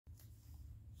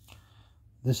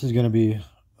This is going to be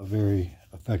a very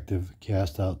effective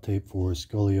cast out tape for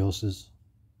scoliosis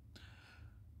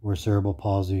or cerebral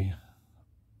palsy,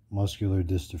 muscular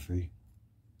dystrophy,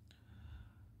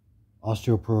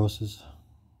 osteoporosis,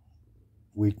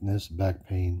 weakness, back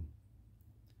pain,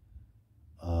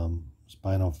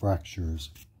 spinal fractures.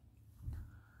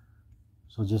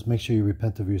 So just make sure you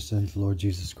repent of your sins. Lord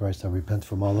Jesus Christ, I repent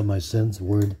from all of my sins,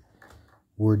 word,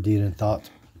 deed, and thought.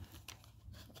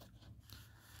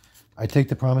 I take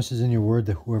the promises in your word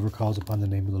that whoever calls upon the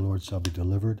name of the Lord shall be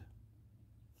delivered.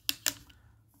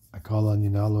 I call on you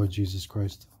now, Lord Jesus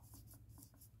Christ.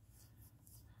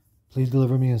 Please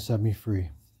deliver me and set me free.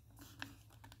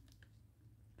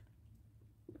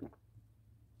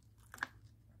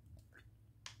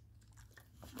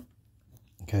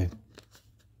 Okay,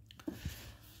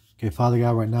 Father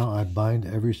God, right now I bind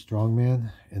every strong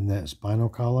man in that spinal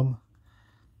column.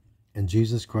 In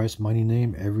Jesus Christ's mighty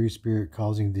name, every spirit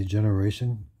causing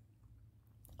degeneration,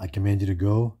 I command you to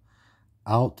go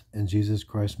out in Jesus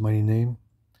Christ's mighty name.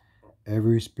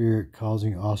 Every spirit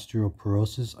causing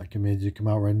osteoporosis, I command you to come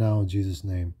out right now in Jesus'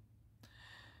 name.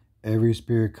 Every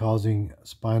spirit causing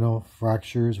spinal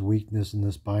fractures, weakness in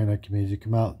the spine, I command you to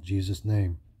come out in Jesus'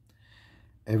 name.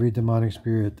 Every demonic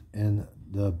spirit in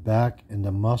the back and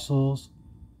the muscles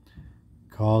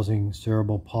causing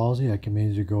cerebral palsy, I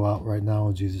command you to go out right now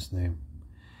in Jesus' name.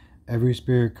 Every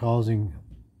spirit causing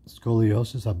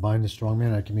scoliosis, I bind the strong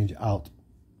man, I command you out.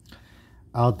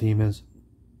 Out, demons.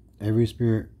 Every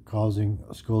spirit causing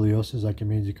scoliosis, I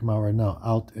command you to come out right now.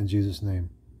 Out in Jesus' name.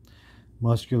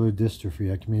 Muscular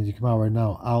dystrophy, I command you to come out right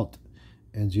now. Out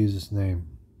in Jesus' name.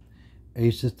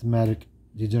 Asystematic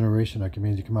degeneration, I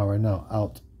command you to come out right now.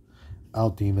 Out.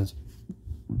 Out, demons.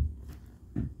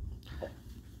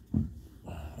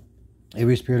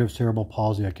 Every spirit of cerebral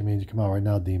palsy, I command you to come out right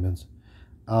now, demons.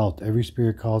 Out. Every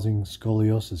spirit causing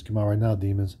scoliosis, come out right now,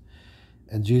 demons.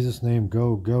 In Jesus' name,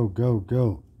 go, go, go,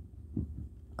 go.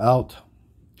 Out.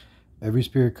 Every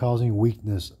spirit causing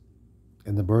weakness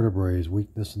in the vertebrae,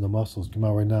 weakness in the muscles, come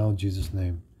out right now in Jesus'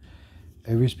 name.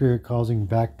 Every spirit causing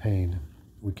back pain,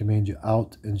 we command you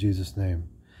out in Jesus' name.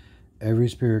 Every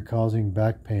spirit causing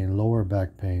back pain, lower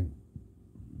back pain,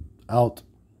 out.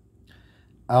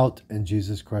 Out in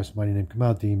Jesus Christ's mighty name. Come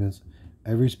out, demons.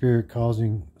 Every spirit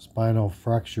causing spinal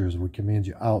fractures, we command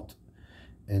you out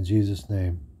in Jesus'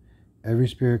 name. Every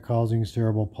spirit causing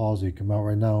cerebral palsy, come out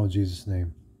right now in Jesus'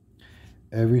 name.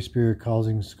 Every spirit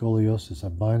causing scoliosis, I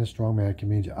bind the strong man, I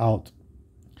command you out.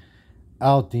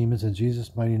 Out, demons, in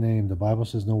Jesus' mighty name. The Bible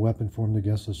says no weapon formed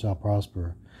against us shall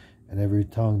prosper, and every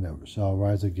tongue that shall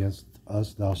rise against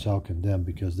us thou shalt condemn,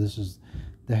 because this is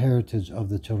the heritage of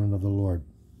the children of the Lord.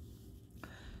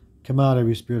 Come out,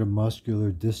 every spirit of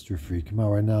muscular dystrophy. Come out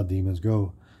right now, demons.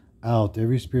 Go out.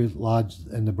 Every spirit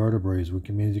lodged in the vertebrae, we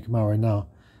command you to come out right now.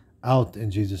 Out in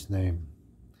Jesus' name.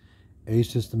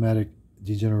 Asystematic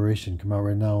degeneration, come out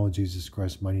right now in Jesus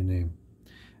Christ's mighty name.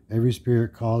 Every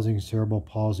spirit causing cerebral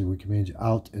palsy, we command you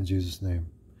out in Jesus' name.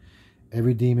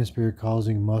 Every demon spirit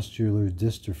causing muscular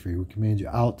dystrophy, we command you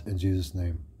out in Jesus'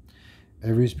 name.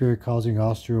 Every spirit causing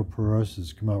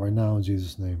osteoporosis, come out right now in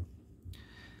Jesus' name.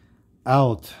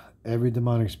 Out. Every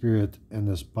demonic spirit in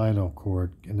the spinal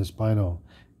cord, in the spinal,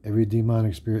 every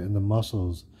demonic spirit in the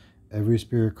muscles, every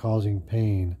spirit causing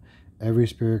pain, every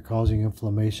spirit causing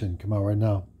inflammation, come out right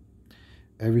now.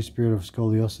 Every spirit of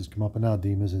scoliosis, come up and out,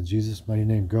 demons, in Jesus' mighty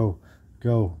name. Go,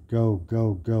 go, go,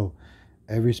 go, go.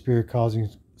 Every spirit causing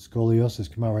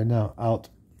scoliosis, come out right now. Out.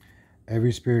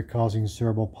 Every spirit causing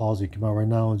cerebral palsy, come out right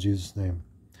now in Jesus' name.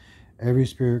 Every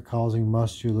spirit causing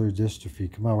muscular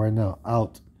dystrophy, come out right now.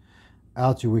 Out.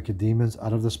 Out, you wicked demons,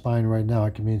 out of the spine right now.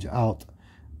 I command you out,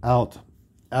 out,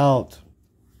 out.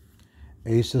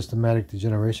 Asystematic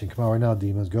degeneration, come out right now,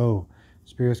 demons. Go.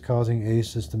 Spirits causing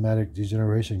asystematic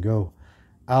degeneration, go.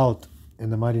 Out in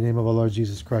the mighty name of our Lord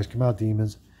Jesus Christ. Come out,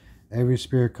 demons. Every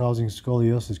spirit causing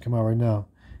scoliosis, come out right now.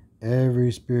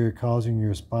 Every spirit causing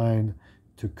your spine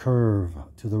to curve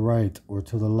to the right or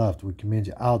to the left, we command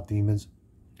you out, demons.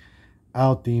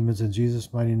 Out, demons, in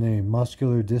Jesus' mighty name.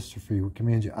 Muscular dystrophy, we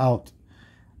command you out.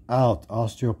 Out.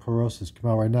 Osteoporosis,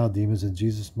 come out right now, demons, in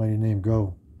Jesus' mighty name.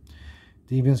 Go.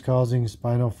 Demons causing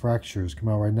spinal fractures, come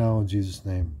out right now in Jesus'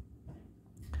 name.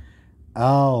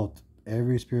 Out.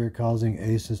 Every spirit causing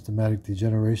asystematic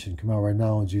degeneration, come out right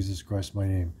now in Jesus Christ's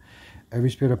mighty name. Every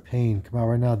spirit of pain, come out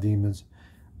right now, demons.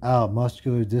 Out.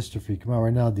 Muscular dystrophy, come out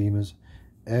right now, demons.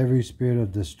 Every spirit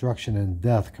of destruction and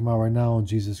death, come out right now in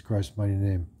Jesus Christ's mighty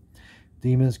name.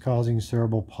 Demons causing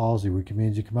cerebral palsy, we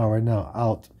command you to come out right now.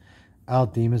 Out.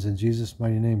 Out, demons, in Jesus'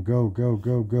 mighty name. Go, go,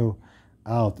 go, go.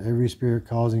 Out. Every spirit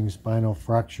causing spinal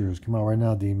fractures, come out right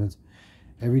now, demons.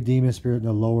 Every demon spirit in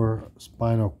the lower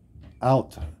spinal,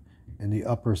 out. In the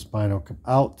upper spinal, come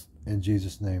out in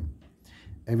Jesus' name.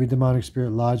 Every demonic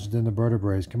spirit lodged in the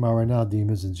vertebrae, come out right now,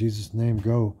 demons, in Jesus' name.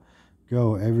 Go,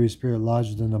 go. Every spirit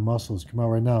lodged in the muscles, come out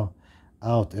right now.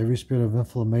 Out. Every spirit of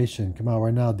inflammation, come out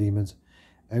right now, demons.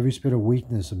 Every spirit of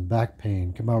weakness and back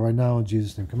pain, come out right now in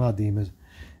Jesus' name. Come out, demons.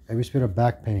 Every spirit of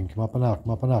back pain, come up and out,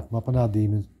 come up and out, come up and out,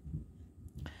 demons.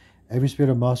 Every spirit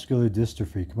of muscular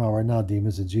dystrophy, come out right now,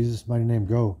 demons. In Jesus' mighty name,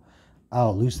 go.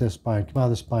 Out. Loose that spine. Come out of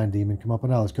the spine, demon. Come up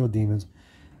and out. Let's go, demons.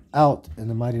 Out. In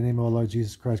the mighty name of our Lord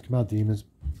Jesus Christ. Come out, demons.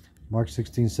 Mark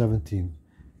 16:17.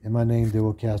 In my name they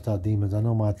will cast out demons. I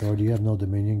know my authority. You have no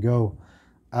dominion. Go.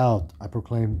 Out. I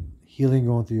proclaim healing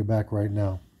going through your back right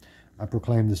now. I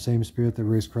proclaim the same spirit that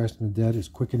raised Christ from the dead is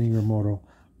quickening your mortal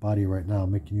body right now,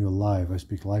 making you alive. I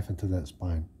speak life into that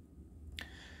spine.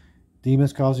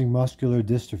 Demons causing muscular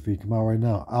dystrophy, come out right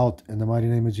now. Out. In the mighty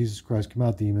name of Jesus Christ. Come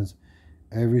out, demons.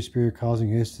 Every spirit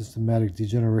causing asystematic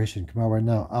degeneration, come out right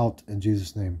now. Out in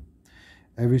Jesus' name.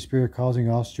 Every spirit causing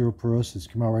osteoporosis,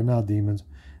 come out right now, demons.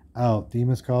 Out.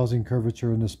 Demons causing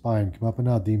curvature in the spine, come up and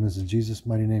out, demons. In Jesus'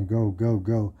 mighty name, go, go,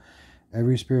 go.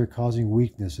 Every spirit causing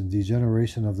weakness and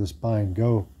degeneration of the spine,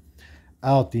 go.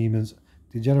 Out, demons.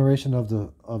 Degeneration of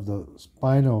the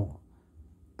spinal,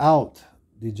 out.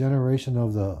 Degeneration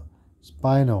of the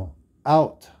spinal,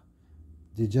 out.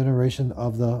 Degeneration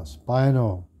of the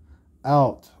spinal,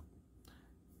 out.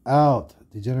 Out.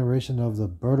 Degeneration of the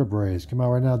vertebrae, come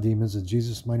out right now, demons, in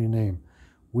Jesus' mighty name.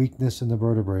 Weakness in the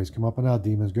vertebrae, come up and out,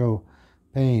 demons, go.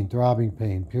 Pain, throbbing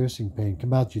pain, piercing pain,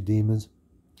 come out, you demons.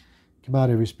 Come out,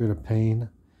 every spirit of pain.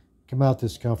 Come out,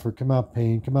 discomfort, come out,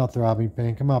 pain, come out, throbbing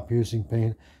pain, come out, piercing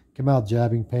pain, come out,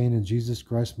 jabbing pain, in Jesus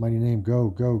Christ's mighty name. Go,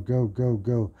 go, go, go,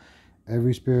 go.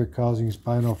 Every spirit causing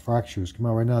spinal fractures, come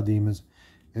out right now, demons.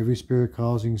 Every spirit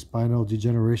causing spinal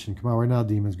degeneration, come out right now,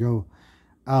 demons. Go.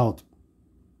 Out.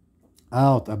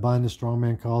 Out. I bind the strong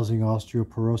man causing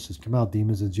osteoporosis. Come out,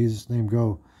 demons. In Jesus' name,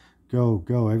 go. Go,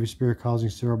 go. Every spirit causing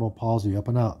cerebral palsy, up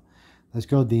and out. Let's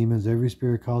go, demons. Every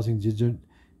spirit causing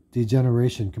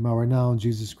degeneration, come out right now in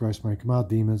Jesus Christ, man. Come out,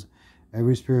 demons.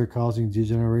 Every spirit causing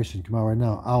degeneration, come out right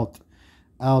now. Out.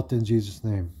 Out in Jesus'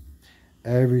 name.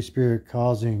 Every spirit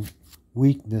causing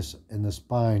weakness in the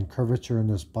spine, curvature in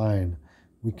the spine,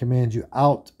 we command you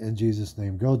out in Jesus'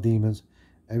 name. Go, demons.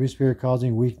 Every spirit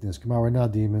causing weakness, come out right now,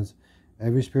 demons.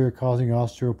 Every spirit causing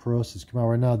osteoporosis, come out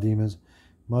right now, demons.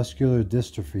 Muscular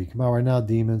dystrophy, come out right now,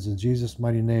 demons, in Jesus'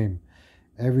 mighty name.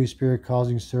 Every spirit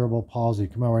causing cerebral palsy,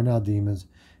 come out right now, demons.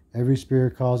 Every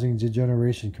spirit causing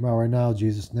degeneration, come out right now, in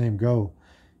Jesus' name. Go.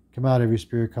 Come out, every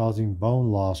spirit causing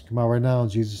bone loss, come out right now, in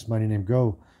Jesus' mighty name.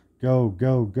 Go. Go,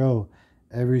 go, go.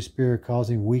 Every spirit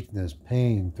causing weakness,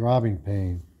 pain, throbbing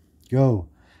pain, go.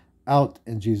 Out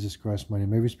in Jesus Christ's mighty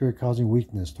name. Every spirit causing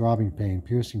weakness, throbbing pain,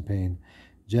 piercing pain,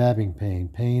 jabbing pain,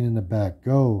 pain in the back,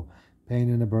 go. Pain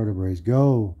in the vertebrae,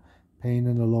 go. Pain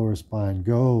in the lower spine,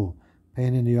 go.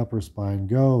 Pain in the upper spine,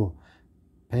 go.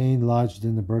 Pain lodged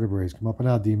in the vertebrae, come up and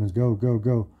out, demons, go, go,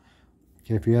 go.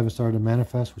 Okay, if you haven't started to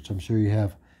manifest, which I'm sure you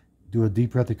have, do a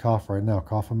deep breathy cough right now.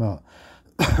 Cough them out.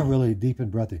 Really deep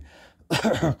and breathy.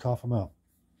 Cough them out.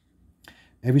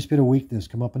 Every spirit of weakness,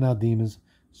 come up and out, demons.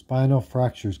 Spinal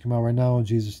fractures, come out right now in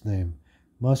Jesus' name.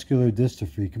 Muscular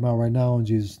dystrophy, come out right now in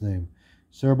Jesus' name.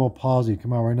 Cerebral palsy,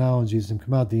 come out right now in Jesus' name.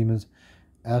 Come out, demons.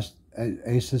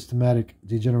 Asystematic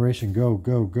degeneration, go,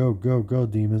 go, go, go, go,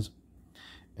 demons.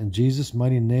 In Jesus'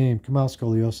 mighty name, come out,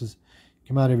 scoliosis.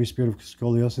 Come out, every spirit of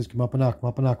scoliosis. Come up and out, come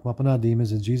up and out, come up and out,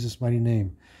 demons. In Jesus' mighty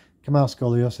name. Come out,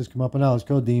 scoliosis. Come up and out. Let's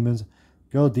go, demons.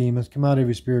 Go, demons. Come out,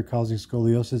 every spirit causing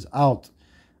scoliosis. Out.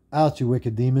 Out, you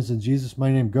wicked demons. In Jesus'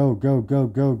 mighty name. Go, go, go,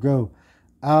 go, go.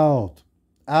 Out.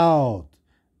 Out.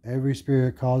 Every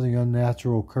spirit causing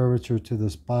unnatural curvature to the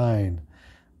spine.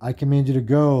 I command you to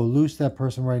go. Loose that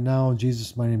person right now in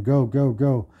Jesus' mighty name. Go, go,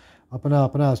 go. Up and out,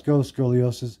 up and out. Let's go,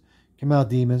 scoliosis. Come out,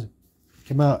 demons.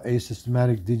 Come out,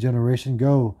 asystematic degeneration.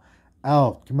 Go.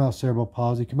 Out. Come out, cerebral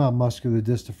palsy. Come out, muscular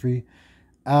dystrophy.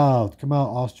 Out. Come out,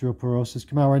 osteoporosis.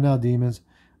 Come out right now, demons.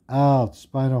 Out.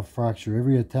 Spinal fracture.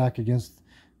 Every attack against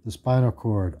the spinal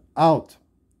cord. Out.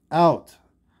 Out.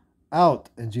 Out.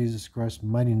 In Jesus Christ's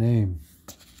mighty name.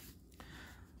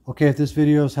 Okay, if this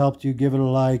video has helped you, give it a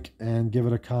like and give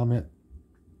it a comment.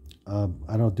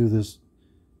 I don't do this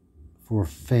for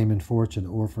fame and fortune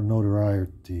or for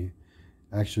notoriety.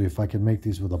 Actually, if I could make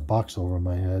these with a box over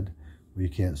my head where you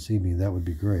can't see me, that would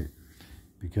be great.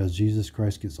 Because Jesus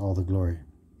Christ gets all the glory.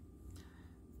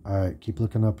 All right, keep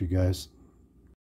looking up, you guys.